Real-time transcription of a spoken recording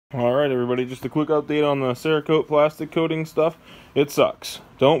Alright everybody, just a quick update on the cerakote plastic coating stuff. It sucks.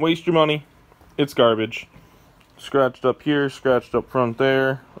 Don't waste your money. It's garbage. Scratched up here, scratched up front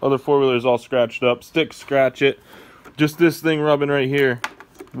there. Other four-wheelers all scratched up. Sticks scratch it. Just this thing rubbing right here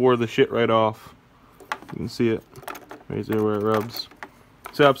wore the shit right off. You can see it right there where it rubs.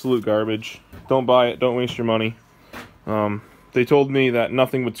 It's absolute garbage. Don't buy it. Don't waste your money. They told me that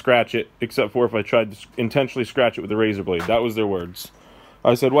nothing would scratch it except for if I tried to intentionally scratch it with a razor blade. That was their words.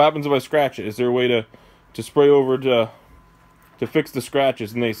 I said, what happens if I scratch it? Is there a way to spray over to fix the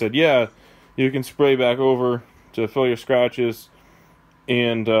scratches? And they said, yeah, you can spray back over to fill your scratches.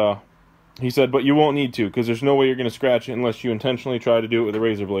 And he said, but you won't need to, because there's no way you're going to scratch it unless you intentionally try to do it with a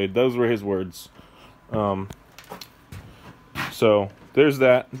razor blade. Those were his words. So there's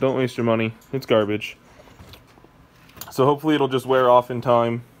that. Don't waste your money. It's garbage. So hopefully it'll just wear off in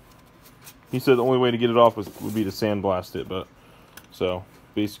time. He said the only way to get it off would be to sandblast it, but so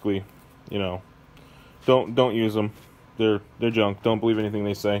basically, you know, don't use them. They're junk. Don't believe anything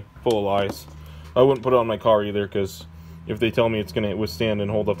they say. Full of lies. I wouldn't put it on my car either, because if they tell me it's going to withstand and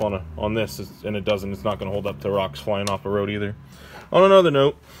hold up on this, and it doesn't, it's not going to hold up to rocks flying off the road either. On another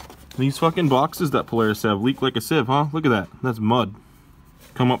note, these fucking boxes that Polaris have leak like a sieve, huh? Look at that. That's mud.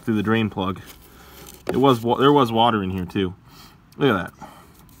 Come up through the drain plug. There was water in here too. Look at that.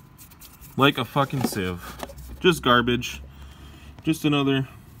 Like a fucking sieve. Just garbage. Just another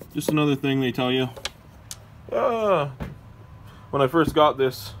thing they tell you. When I first got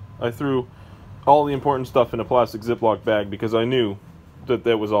this, I threw all the important stuff in a plastic Ziploc bag because I knew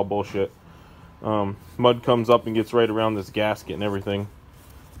that was all bullshit. Mud comes up and gets right around this gasket and everything.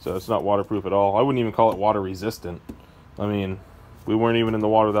 So it's not waterproof at all. I wouldn't even call it water resistant. I mean, we weren't even in the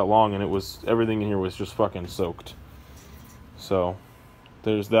water that long, and everything in here was just fucking soaked. So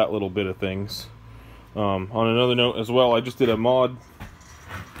there's that little bit of things. On another note as well, I just did a mod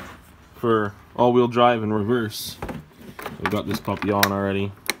for all-wheel drive and reverse. I've got this puppy on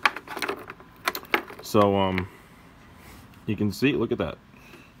already. So you can see, look at that.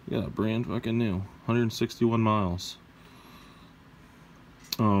 Yeah, brand fucking new. 161 miles.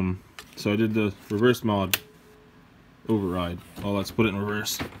 So I did the reverse mod. Override. Oh, let's put it in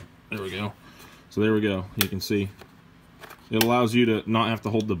reverse. There we go. So there we go. You can see. It allows you to not have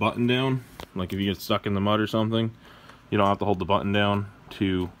to hold the button down. Like if you get stuck in the mud or something, you don't have to hold the button down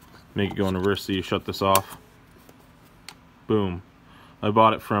to make it go in reverse. So you shut this off. Boom. I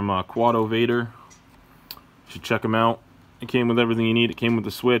bought it from Quado Vader. You should check them out. It came with everything you need. It came with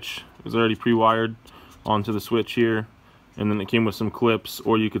the switch. It was already pre-wired onto the switch here. And then it came with some clips,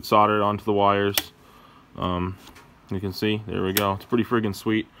 or you could solder it onto the wires. You can see, there we go. It's pretty friggin'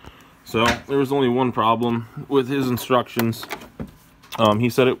 sweet. So there was only one problem with his instructions. He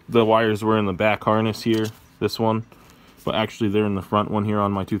said the wires were in the back harness here, this one, but actually they're in the front one here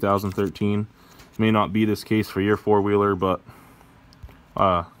on my 2013. May not be this case for your four-wheeler, but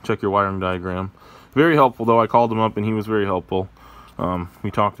check your wiring diagram. Very helpful though. I called him up and he was very helpful. We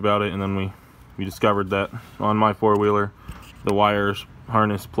talked about it, and then we discovered that on my four-wheeler, the wires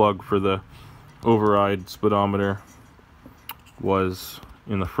harness plug for the override speedometer was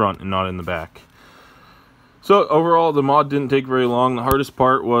in the front and not in the back. So overall, the mod didn't take very long. The hardest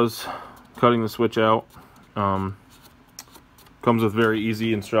part was cutting the switch out. Comes with very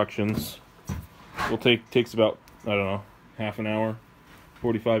easy instructions. Takes about, I don't know, half an hour,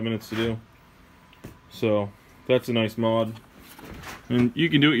 45 minutes to do. So that's a nice mod. And you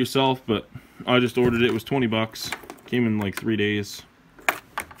can do it yourself, but I just ordered it. It was 20 bucks. Came in like 3 days.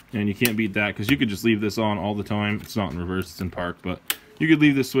 And you can't beat that, because you could just leave this on all the time. It's not in reverse, it's in park, but you could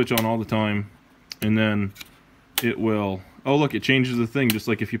leave this switch on all the time, and then it will... Oh look, it changes the thing just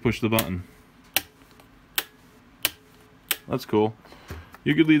like if you push the button. That's cool.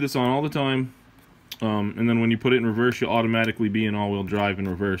 You could leave this on all the time, and then when you put it in reverse, you'll automatically be in all-wheel drive in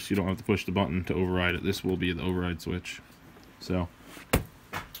reverse. You don't have to push the button to override it. This will be the override switch. So,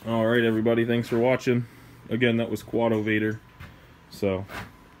 alright everybody, thanks for watching. Again, that was Quado Vader. So...